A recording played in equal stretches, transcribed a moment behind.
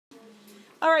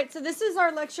All right, so this is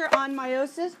our lecture on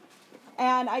meiosis,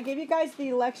 and I gave you guys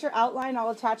the lecture outline. I'll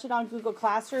attach it on Google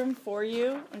Classroom for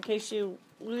you in case you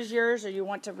lose yours or you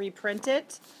want to reprint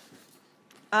it.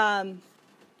 The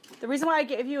reason why I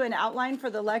gave you an outline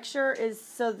for the lecture is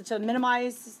so to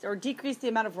minimize or decrease the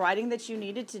amount of writing that you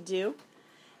needed to do.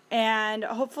 And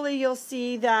hopefully you'll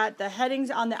see that the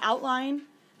headings on the outline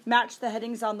match the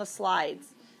headings on the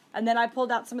slides. And then I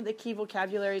pulled out some of the key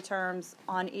vocabulary terms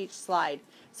on each slide.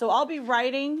 So I'll be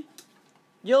writing,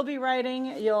 you'll be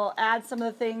writing, you'll add some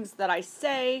of the things that I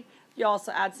say, you'll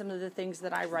also add some of the things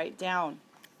that I write down.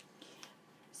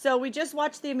 So we just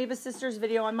watched the Amoeba Sisters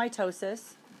video on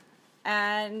mitosis,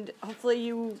 and hopefully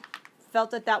you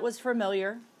felt that that was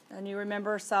familiar, and you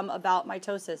remember some about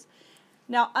mitosis.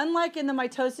 Now, unlike in the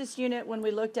mitosis unit when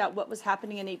we looked at what was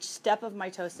happening in each step of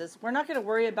mitosis, we're not going to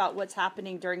worry about what's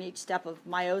happening during each step of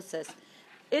meiosis.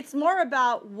 It's more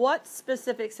about what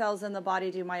specific cells in the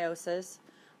body do meiosis,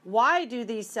 why do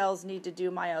these cells need to do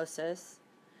meiosis,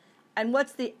 and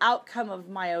what's the outcome of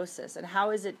meiosis, and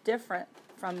how is it different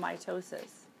from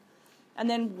mitosis. And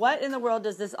then what in the world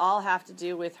does this all have to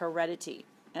do with heredity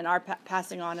and our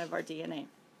passing on of our DNA?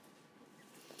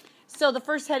 So the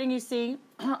first heading you see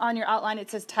on your outline, it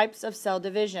says types of cell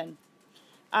division.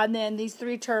 And then these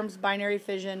three terms, binary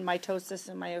fission, mitosis,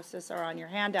 and meiosis, are on your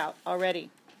handout already.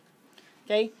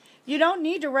 Okay? You don't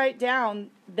need to write down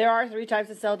there are three types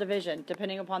of cell division,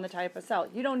 depending upon the type of cell.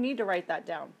 You don't need to write that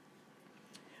down.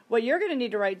 What you're going to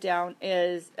need to write down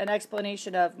is an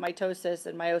explanation of mitosis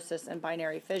and meiosis and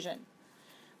binary fission.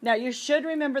 Now, you should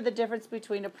remember the difference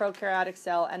between a prokaryotic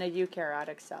cell and a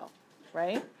eukaryotic cell,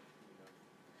 right?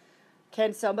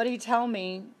 Can somebody tell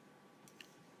me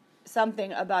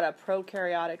something about a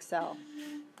prokaryotic cell?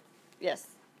 Yes.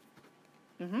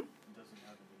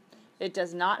 It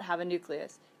does not have a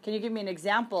nucleus. Can you give me an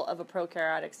example of a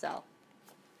prokaryotic cell?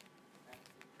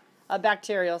 A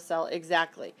bacterial cell,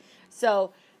 exactly.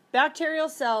 So bacterial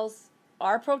cells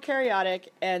are prokaryotic,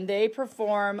 and they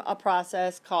perform a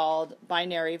process called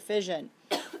binary fission.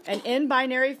 And in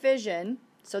binary fission,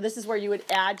 so this is where you would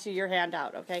add to your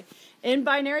handout, okay? In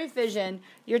binary fission,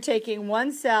 you're taking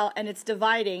one cell and it's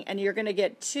dividing, and you're going to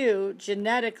get two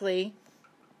genetically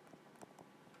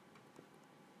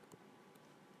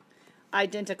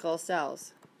identical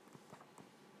cells.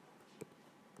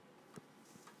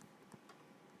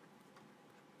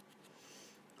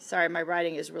 Sorry, my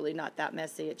writing is really not that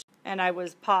messy. And I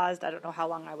was paused. I don't know how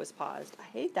long I was paused. I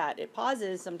hate that. It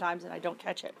pauses sometimes and I don't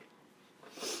catch it.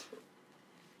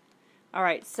 All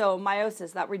right, so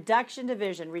meiosis, that reduction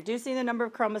division, reducing the number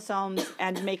of chromosomes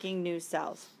and making new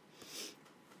cells.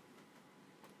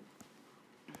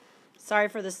 Sorry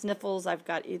for the sniffles. I've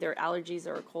got either allergies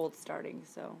or a cold starting,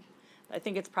 so I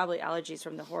think it's probably allergies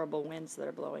from the horrible winds that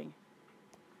are blowing.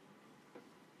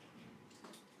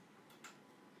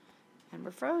 And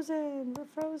we're frozen. We're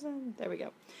frozen. There we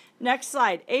go. Next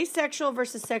slide. Asexual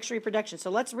versus sexual reproduction. So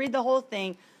let's read the whole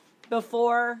thing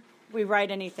before we write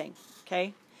anything,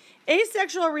 okay?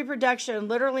 Asexual reproduction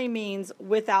literally means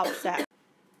without sex.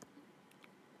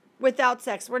 Without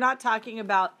sex. We're not talking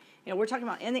about, we're talking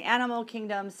about in the animal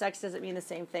kingdom, sex doesn't mean the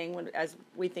same thing as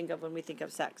we think of when we think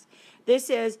of sex. This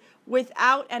is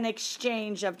without an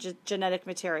exchange of genetic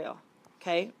material,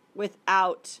 okay?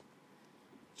 Without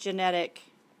genetic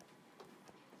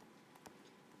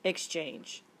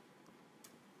exchange.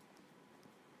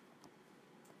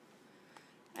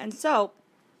 And so,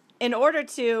 in order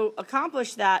to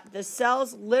accomplish that, the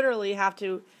cells literally have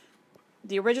to,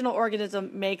 the original organism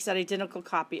makes an identical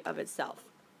copy of itself.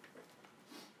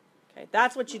 Okay,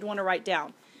 that's what you'd want to write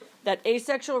down. That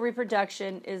asexual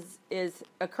reproduction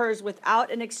occurs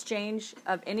without an exchange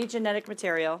of any genetic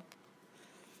material,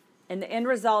 and the end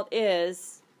result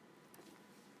is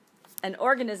an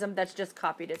organism that's just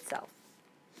copied itself.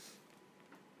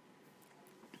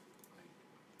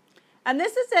 And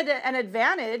this is an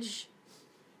advantage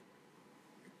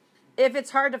if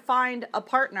it's hard to find a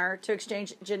partner to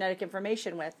exchange genetic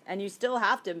information with, and you still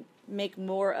have to make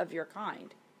more of your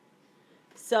kind.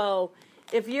 So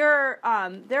if you're,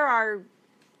 there are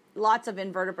lots of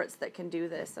invertebrates that can do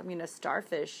this. I mean, a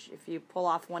starfish, if you pull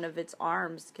off one of its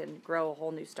arms, can grow a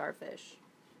whole new starfish.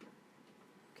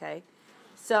 Okay?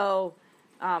 So,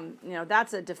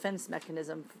 that's a defense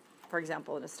mechanism, for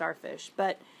example, in a starfish.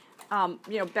 But,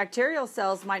 bacterial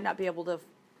cells might not be able to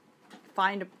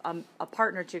find a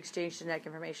partner to exchange genetic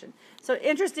information. So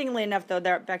interestingly enough, though,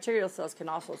 bacterial cells can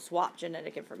also swap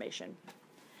genetic information.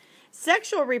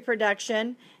 Sexual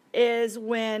reproduction is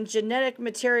when genetic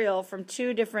material from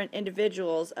two different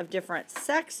individuals of different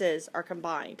sexes are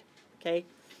combined, okay?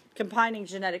 Combining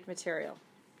genetic material.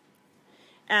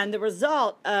 And the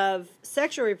result of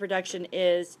sexual reproduction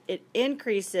is it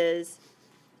increases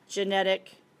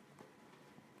genetic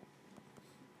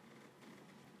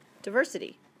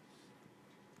diversity.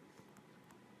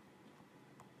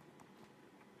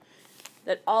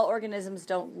 That all organisms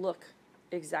don't look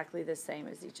exactly the same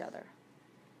as each other,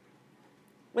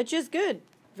 which is good.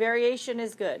 Variation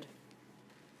is good.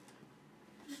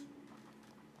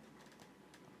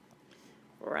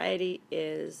 Variety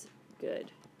is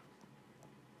good.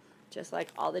 Just like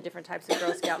all the different types of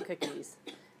Girl Scout cookies.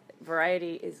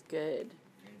 Variety is good.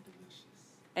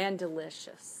 And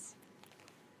delicious.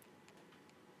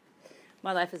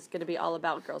 My life is going to be all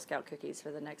about Girl Scout cookies for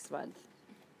the next month,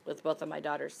 with both of my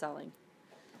daughters selling.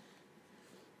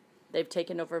 They've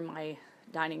taken over my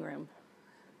dining room.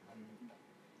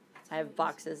 I have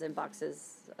boxes and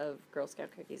boxes of Girl Scout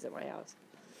cookies at my house.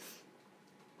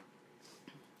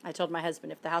 I told my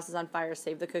husband, if the house is on fire,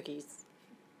 save the cookies.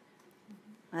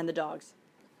 And the dogs.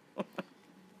 Well,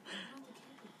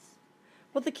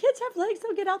 the kids have legs,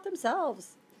 they'll get out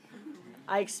themselves.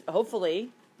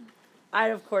 Hopefully. I,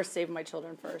 of course, save my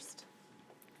children first.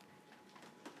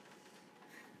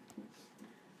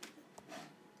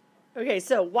 Okay,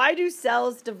 so why do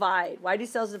cells divide? Why do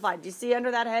cells divide? Do you see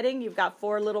under that heading, you've got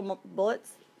 4 little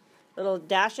bullets, little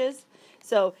dashes?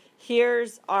 So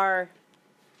here's our,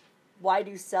 why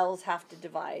do cells have to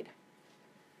divide?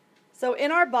 So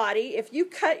in our body, if you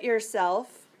cut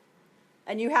yourself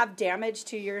and you have damage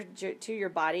to your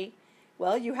body,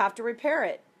 well, you have to repair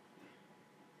it.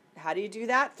 How do you do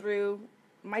that? Through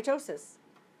mitosis.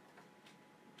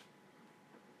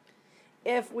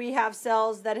 If we have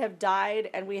cells that have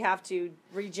died and we have to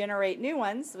regenerate new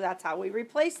ones, that's how we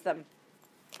replace them.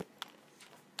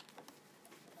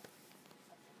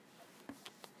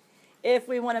 If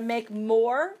we want to make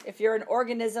more, if you're an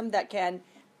organism that can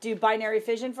do binary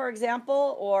fission, for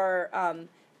example, or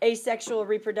asexual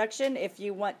reproduction, if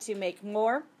you want to make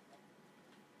more,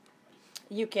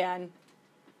 you can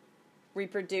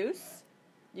reproduce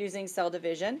using cell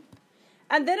division.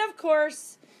 And then, of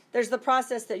course, there's the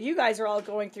process that you guys are all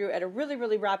going through at a really,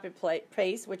 really rapid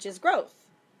pace, which is growth.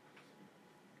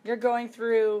 You're going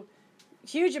through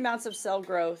huge amounts of cell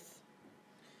growth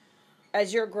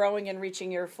as you're growing and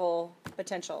reaching your full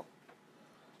potential.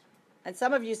 And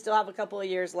some of you still have a couple of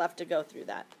years left to go through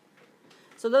that.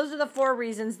 So those are the 4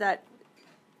 reasons that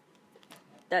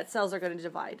cells are going to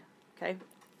divide. Okay?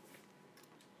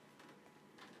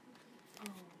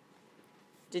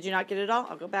 Did you not get it all?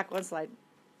 I'll go back 1 slide.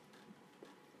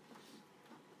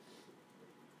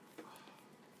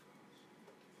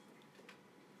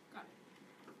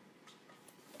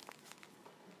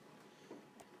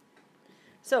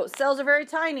 So cells are very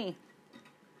tiny.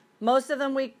 Most of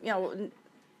them we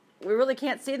really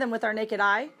can't see them with our naked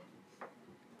eye.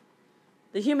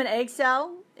 The human egg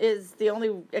cell is the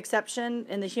only exception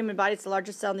in the human body. It's the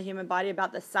largest cell in the human body,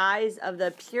 about the size of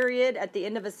the period at the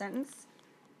end of a sentence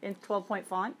in 12-point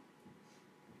font.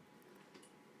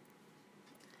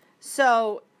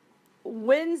 So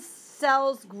when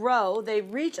cells grow, they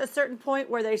reach a certain point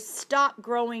where they stop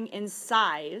growing in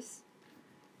size.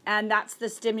 And that's the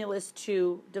stimulus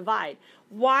to divide.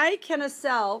 Why can a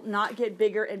cell not get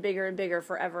bigger and bigger and bigger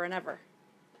forever and ever?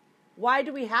 Why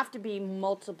do we have to be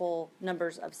multiple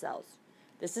numbers of cells?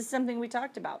 This is something we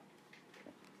talked about.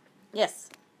 Yes?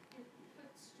 It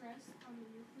puts stress on the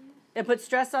nucleus? It puts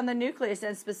stress on the nucleus,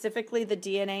 and specifically the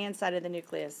DNA inside of the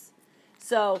nucleus.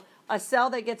 So a cell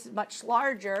that gets much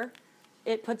larger,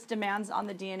 it puts demands on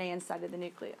the DNA inside of the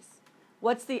nucleus.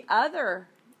 What's the other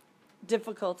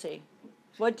difficulty?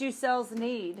 What do cells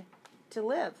need to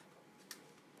live?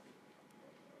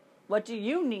 What do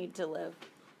you need to live?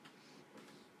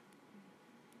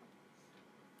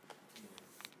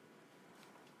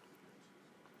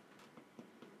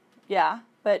 Yeah,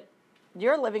 but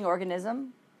you're a living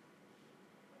organism.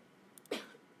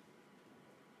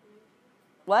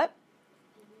 What?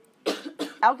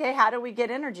 Okay, how do we get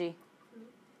energy?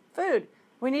 Food.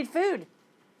 We need food.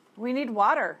 We need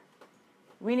water.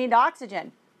 We need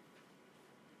oxygen.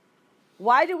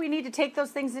 Why do we need to take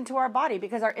those things into our body?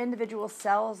 Because our individual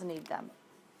cells need them.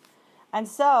 And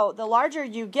so the larger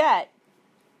you get,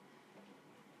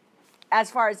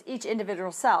 as far as each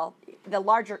individual cell, the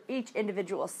larger each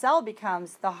individual cell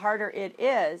becomes, the harder it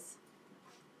is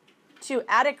to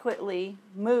adequately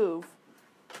move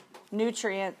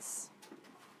nutrients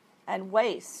and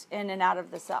waste in and out of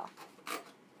the cell.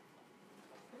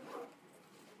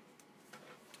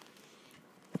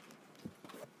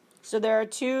 So there are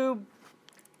two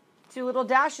little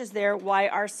dashes there. Why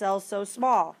are cells so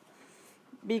small?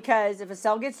 Because if a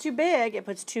cell gets too big, it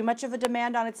puts too much of a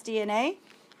demand on its DNA,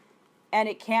 and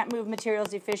it can't move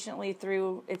materials efficiently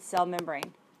through its cell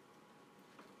membrane.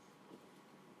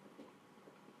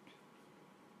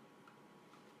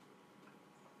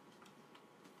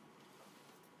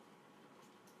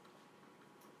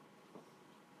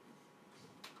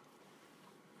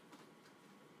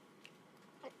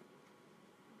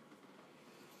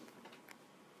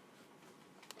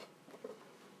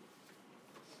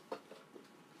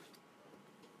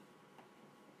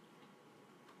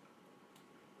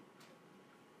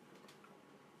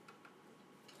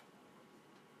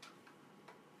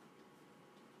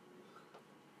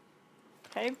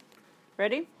 Okay,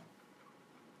 ready?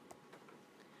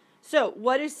 So,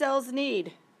 what do cells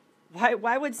need?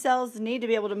 Why would cells need to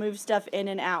be able to move stuff in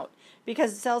and out?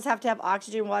 Because cells have to have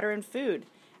oxygen, water, and food,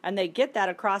 and they get that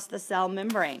across the cell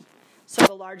membrane. So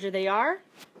the larger they are,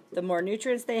 the more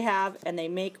nutrients they have, and they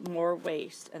make more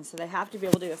waste. And so they have to be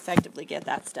able to effectively get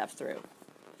that stuff through.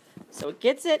 So it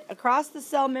gets it across the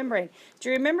cell membrane. Do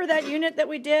you remember that unit that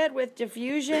we did with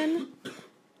diffusion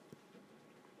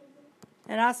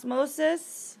and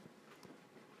osmosis?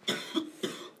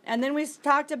 And then we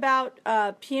talked about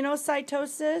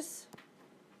pinocytosis,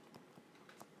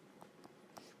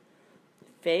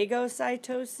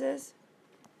 phagocytosis,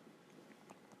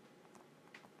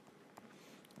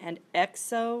 and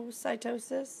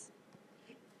exocytosis.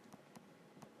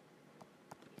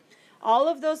 All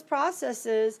of those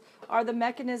processes are the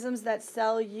mechanisms that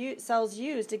cells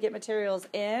use to get materials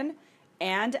in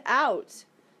and out.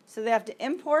 So they have to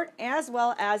import as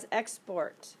well as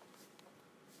export.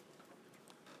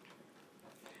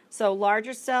 So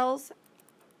larger cells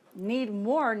need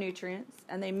more nutrients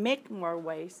and they make more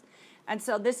waste. And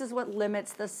so this is what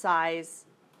limits the size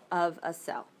of a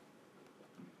cell.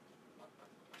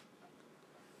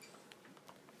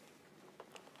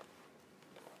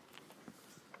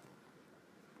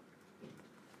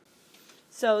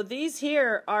 So these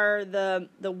here are the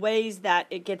ways that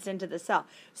it gets into the cell.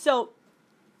 So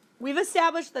we've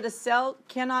established that a cell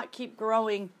cannot keep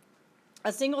growing.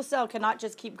 A single cell cannot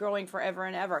just keep growing forever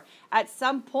and ever. At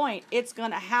some point, it's going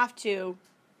to have to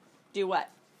do what?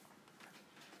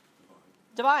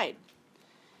 Divide.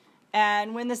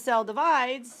 And when the cell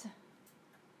divides,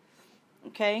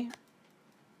 okay,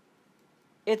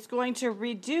 it's going to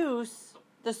reduce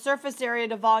the surface area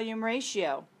to volume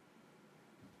ratio.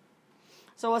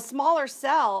 So a smaller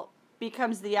cell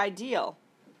becomes the ideal.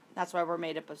 That's why we're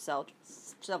made up of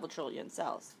several trillion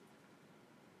cells.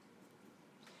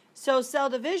 So cell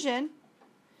division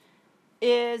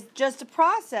is just a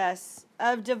process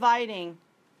of dividing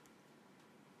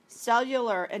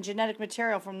cellular and genetic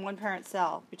material from one parent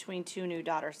cell between two new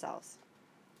daughter cells.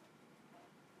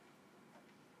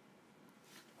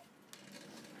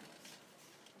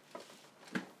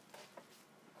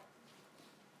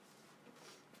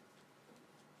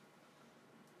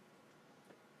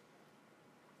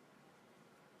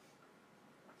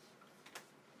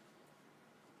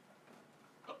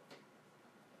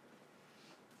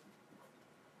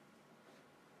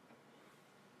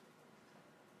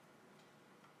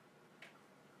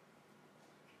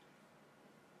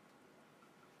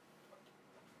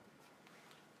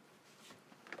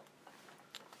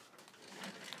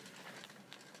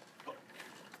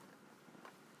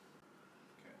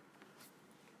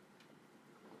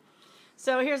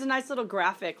 So here's a nice little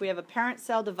graphic. We have a parent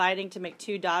cell dividing to make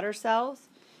two daughter cells.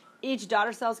 Each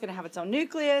daughter cell is going to have its own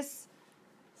nucleus,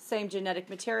 same genetic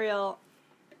material.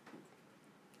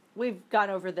 We've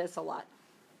gone over this a lot.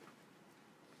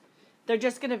 They're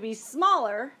just going to be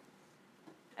smaller,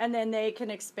 and then they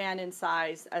can expand in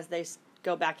size as they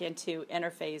go back into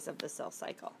interphase of the cell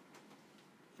cycle.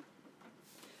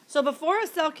 So before a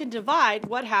cell can divide,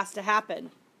 what has to happen?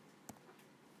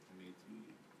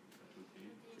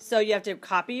 So you have to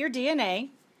copy your DNA,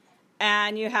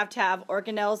 and you have to have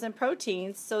organelles and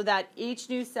proteins so that each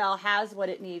new cell has what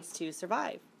it needs to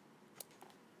survive.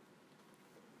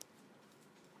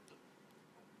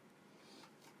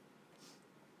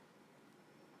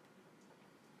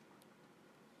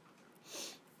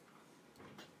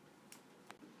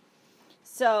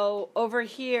 So over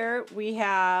here we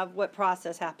have what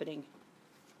process happening?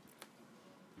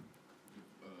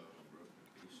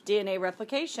 DNA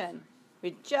replication.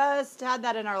 We just had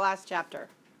that in our last chapter.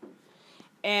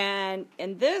 And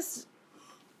in this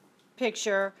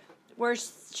picture, we're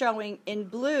showing in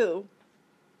blue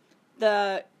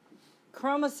the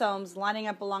chromosomes lining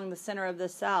up along the center of the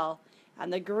cell.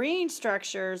 And the green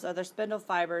structures are the spindle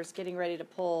fibers getting ready to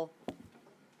pull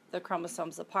the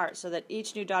chromosomes apart so that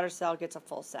each new daughter cell gets a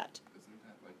full set. Isn't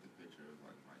that like the picture of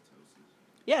like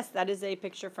mitosis? Yes, that is a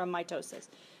picture from mitosis.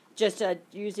 Just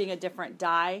using a different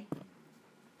dye.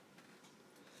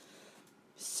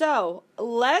 So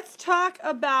let's talk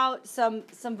about some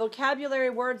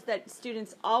vocabulary words that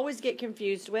students always get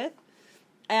confused with,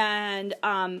 and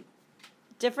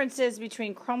differences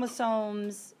between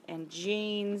chromosomes and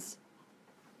genes.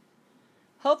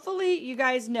 Hopefully you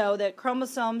guys know that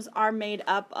chromosomes are made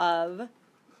up of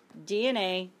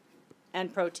DNA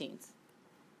and proteins.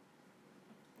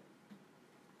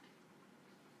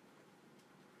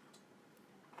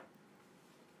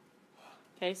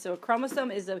 Okay, so a chromosome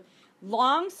is a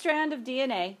long strand of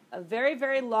DNA, a very,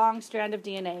 very long strand of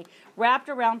DNA wrapped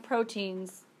around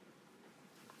proteins,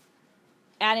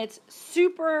 and it's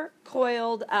super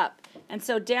coiled up. And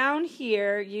so down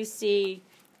here you see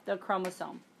the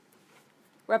chromosome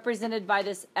represented by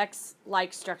this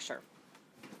X-like structure.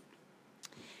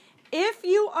 If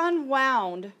you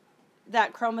unwound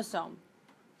that chromosome,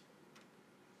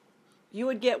 you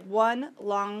would get one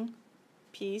long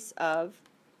piece of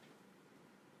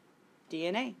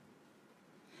DNA.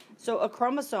 So a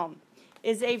chromosome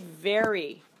is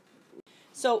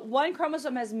so one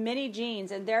chromosome has many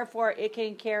genes, and therefore it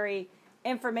can carry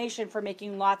information for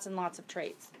making lots and lots of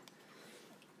traits.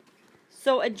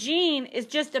 So a gene is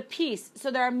just a piece.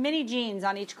 So there are many genes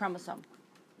on each chromosome.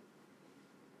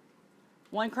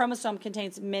 One chromosome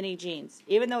contains many genes,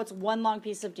 even though it's one long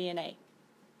piece of DNA.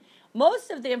 Most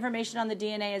of the information on the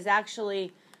DNA is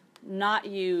actually not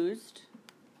used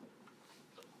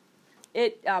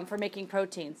for making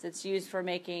proteins. It's used for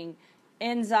making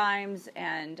enzymes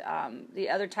and the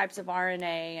other types of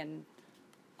RNA and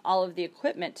all of the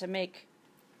equipment to make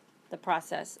the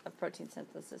process of protein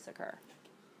synthesis occur.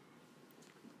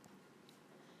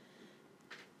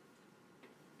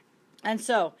 And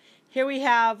so here we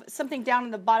have something down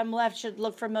in the bottom left should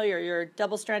look familiar, your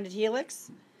double-stranded helix,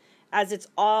 as it's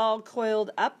all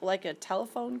coiled up like a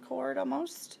telephone cord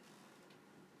almost,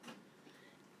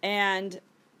 and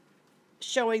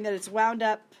showing that it's wound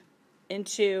up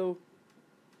into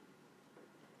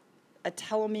a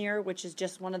telomere, which is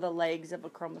just one of the legs of a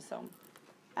chromosome.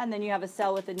 And then you have a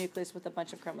cell with a nucleus with a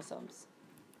bunch of chromosomes.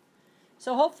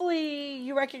 So hopefully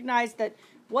you recognize that.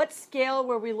 What scale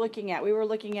were we looking at? We were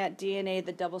looking at DNA,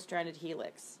 the double-stranded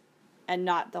helix, and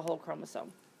not the whole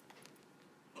chromosome.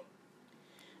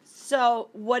 So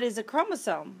what is a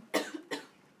chromosome?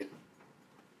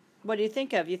 What do you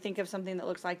think of? You think of something that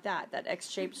looks like that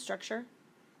X-shaped structure?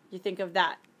 You think of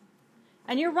that.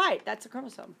 And you're right, that's a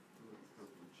chromosome.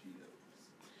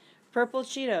 Purple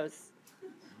Cheetos.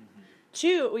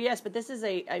 Two, yes, but this is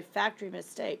a factory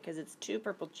mistake because it's two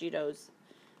purple Cheetos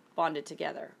bonded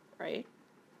together, right?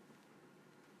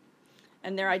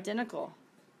 And they're identical,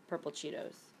 purple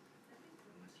Cheetos.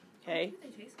 Okay?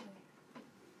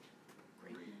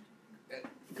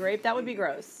 Grape, that would be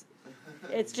gross.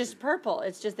 It's just purple.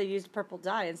 It's just they used purple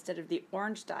dye instead of the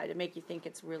orange dye to make you think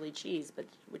it's really cheese, but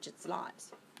which it's not.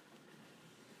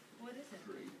 What is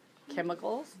it?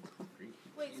 Chemicals.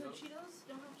 Wait, so Cheetos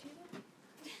don't have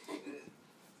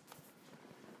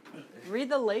Cheetos? Read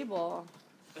the label.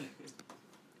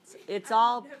 It's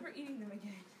all Never eating them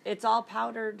again. It's all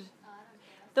powdered.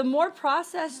 The more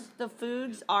processed the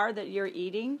foods are that you're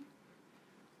eating,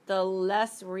 the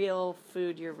less real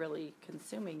food you're really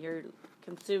consuming. You're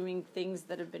consuming things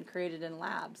that have been created in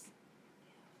labs.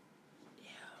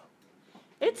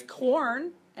 It's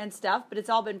corn and stuff, but it's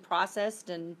all been processed,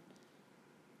 and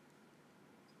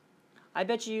I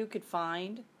bet you could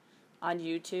find on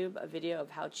YouTube a video of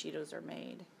how Cheetos are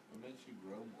made. What makes you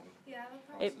grow more? Yeah,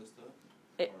 Processed stuff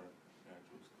or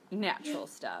natural stuff? Natural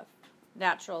stuff.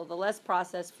 Natural. The less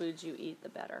processed foods you eat, the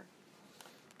better.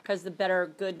 Because the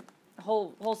better, good,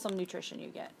 wholesome nutrition you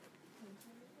get.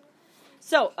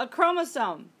 So, a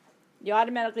chromosome. You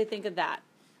automatically think of that.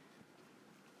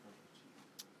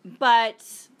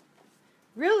 But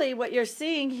really what you're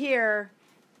seeing here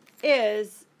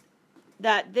is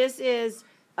that this is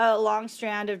a long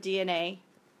strand of DNA,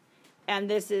 and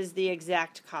this is the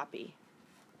exact copy.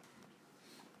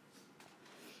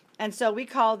 And so we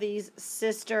call these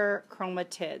sister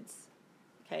chromatids.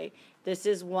 Okay, this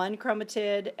is one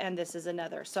chromatid and this is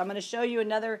another. So I'm going to show you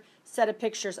another set of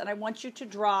pictures, and I want you to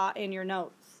draw in your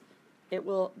notes. It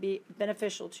will be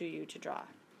beneficial to you to draw.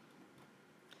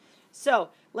 So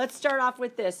let's start off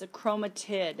with this, a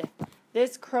chromatid.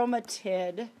 This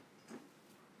chromatid,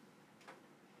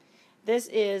 this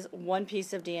is one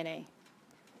piece of DNA.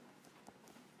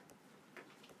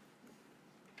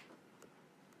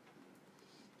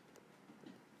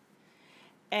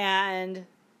 And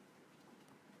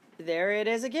there it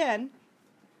is again,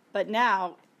 but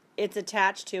now it's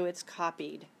attached to its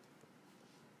copied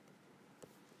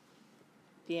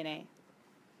DNA.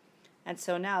 And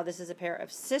so now this is a pair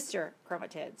of sister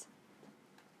chromatids.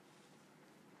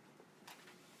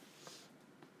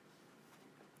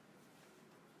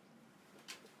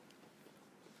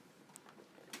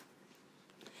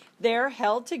 They're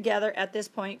held together at this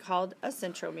point called a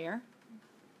centromere.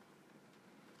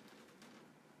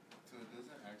 So it doesn't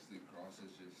actually cross,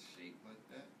 it's just shaped like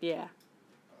that? Yeah.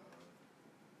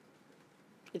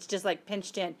 It's just like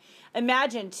pinched in.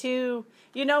 Imagine two,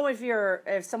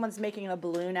 if someone's making a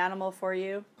balloon animal for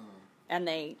you and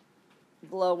they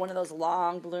blow one of those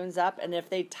long balloons up, and if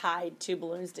they tied two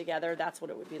balloons together, that's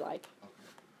what it would be like.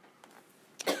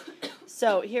 Okay.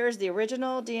 So here's the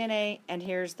original DNA and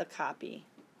here's the copy.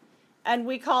 And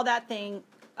we call that thing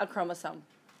a chromosome.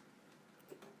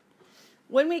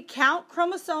 When we count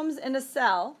chromosomes in a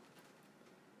cell,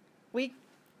 we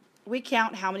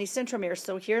count how many centromeres.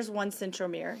 So here's one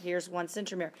centromere, here's one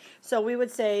centromere. So we would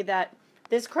say that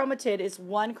this chromatid is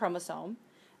one chromosome,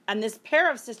 and this pair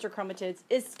of sister chromatids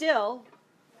is still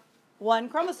one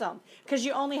chromosome, because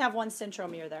you only have one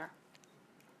centromere there.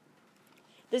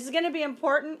 This is going to be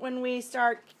important when we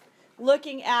start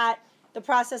looking at the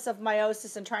process of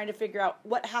meiosis and trying to figure out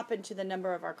what happened to the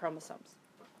number of our chromosomes.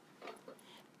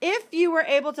 If you were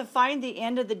able to find the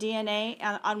end of the DNA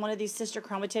on one of these sister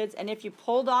chromatids, and if you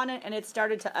pulled on it and it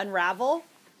started to unravel,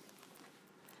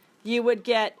 you would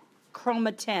get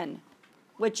chromatin,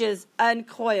 which is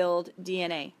uncoiled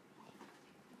DNA.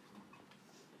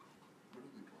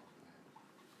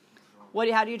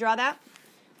 How do you draw that?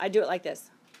 I do it like this.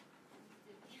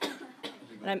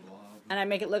 And I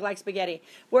make it look like spaghetti.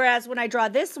 Whereas when I draw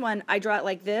this one, I draw it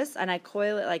like this, and I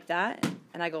coil it like that,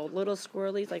 and I go little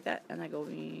squirrelies like that, and I go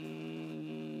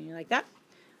like that,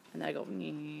 and then I go.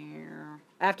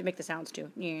 I have to make the sounds too.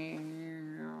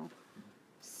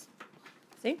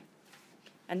 See?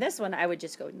 And this one, I would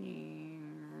just go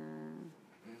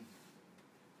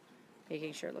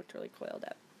making sure it looked really coiled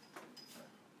up.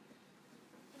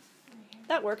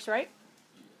 That works, right?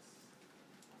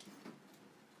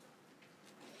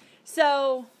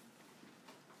 So,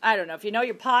 I don't know, if you know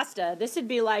your pasta, this would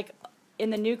be like, in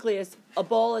the nucleus, a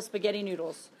bowl of spaghetti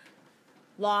noodles.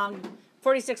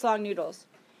 46 long noodles.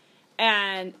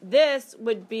 And this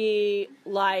would be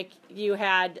like you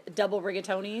had double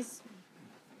rigatonis,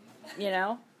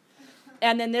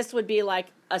 And then this would be like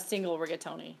a single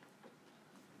rigatoni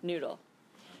noodle.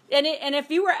 And if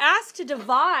you were asked to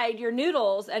divide your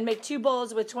noodles and make 2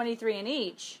 bowls with 23 in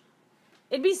each,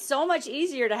 it'd be so much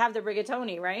easier to have the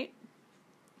rigatoni, right?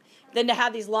 Than to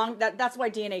have these long, that's why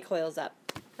DNA coils up.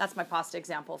 That's my pasta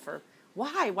example for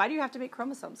why. Why do you have to make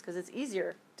chromosomes? Because it's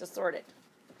easier to sort it.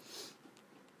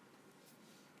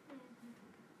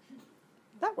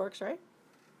 That works, right?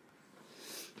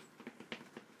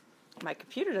 My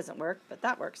computer doesn't work, but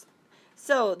that works.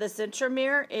 So the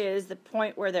centromere is the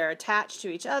point where they're attached to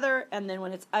each other, and then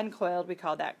when it's uncoiled, we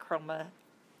call that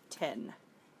chromatin.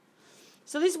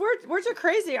 So these words are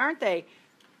crazy, aren't they?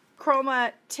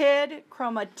 Chromatid,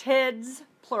 chromatids,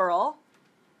 plural.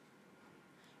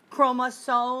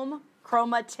 Chromosome,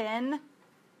 chromatin.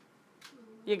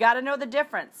 You got to know the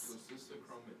difference. So sister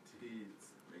chromatids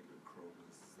make a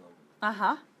chromosome.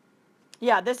 Uh-huh.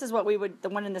 Yeah, this is what the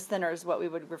one in the center is what we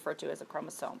would refer to as a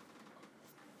chromosome.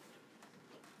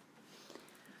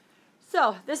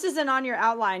 So, this isn't on your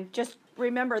outline. Just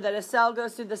remember that a cell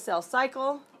goes through the cell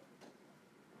cycle.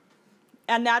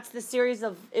 And that's the series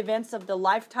of events of the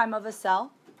lifetime of a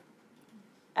cell.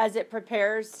 As it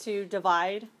prepares to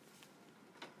divide,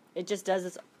 it just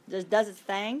does its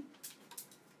thing.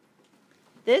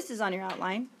 This is on your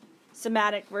outline.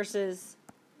 Somatic cells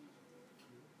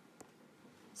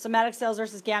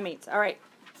versus gametes. All right.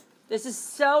 This is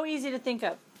so easy to think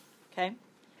of. Okay?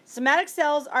 Somatic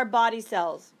cells are body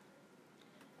cells.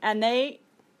 And they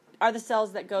are the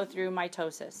cells that go through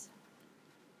mitosis.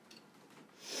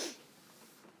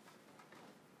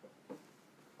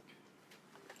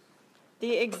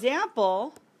 The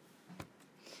example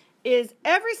is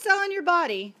every cell in your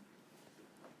body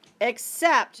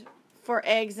except for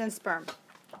eggs and sperm.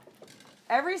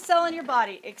 Every cell in your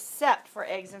body except for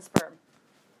eggs and sperm.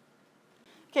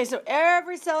 Okay, so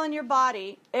every cell in your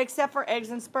body except for eggs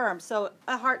and sperm. So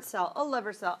a heart cell, a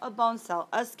liver cell, a bone cell,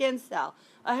 a skin cell,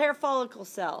 a hair follicle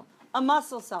cell, a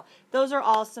muscle cell. Those are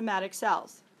all somatic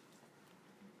cells.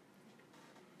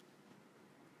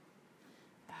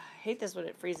 I hate this when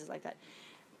it freezes like that.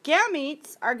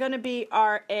 Gametes are going to be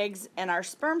our eggs and our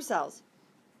sperm cells.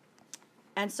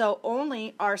 And so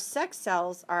only our sex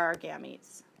cells are our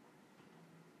gametes.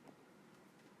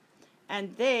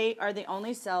 And they are the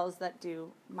only cells that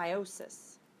do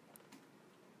meiosis.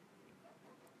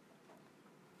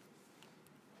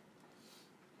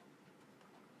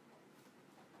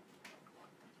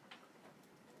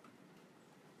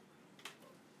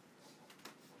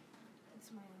 It's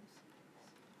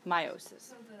meiosis. Meiosis.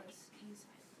 So the E silent.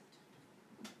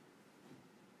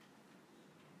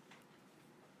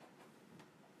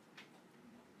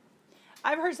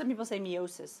 I've heard some people say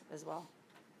meiosis as well.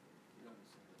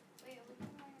 Wait, are we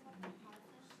gonna learn about the process?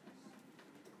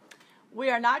 We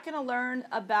are not going to learn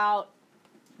about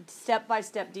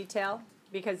step-by-step detail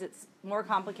because it's more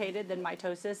complicated than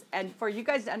mitosis. And for you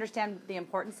guys to understand the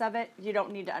importance of it, you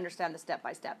don't need to understand the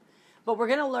step-by-step. But we're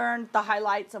going to learn the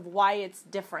highlights of why it's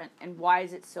different and why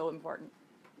is it so important.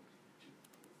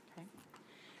 Okay.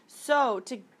 So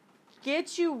to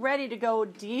get you ready to go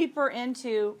deeper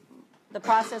into the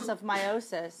process of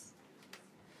meiosis,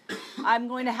 I'm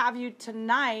going to have you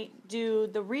tonight do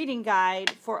the reading guide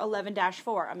for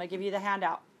 11-4. I'm going to give you the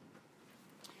handout.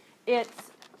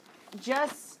 It's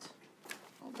just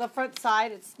the front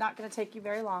side. It's not going to take you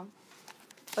very long.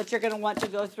 But you're going to want to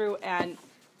go through and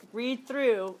read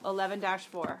through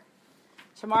 11-4.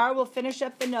 Tomorrow we'll finish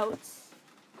up the notes.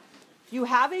 You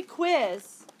have a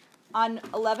quiz on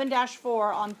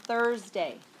 11-4 on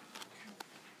Thursday.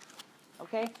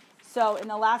 Okay? So in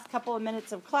the last couple of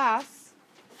minutes of class,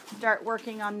 start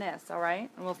working on this, all right?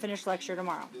 And we'll finish lecture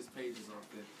tomorrow. This page is on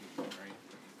 15, right?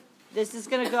 This is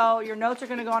going to go, your notes are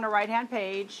going to go on a right-hand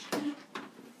page,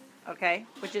 okay,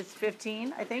 which is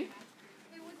 15, I think.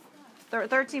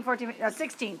 13, 14,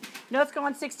 16. Notes go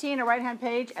on 16, a right-hand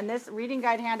page, and this reading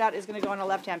guide handout is going to go on a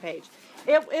left-hand page.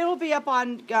 It will be up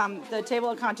on the table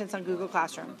of contents on Google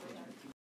Classroom.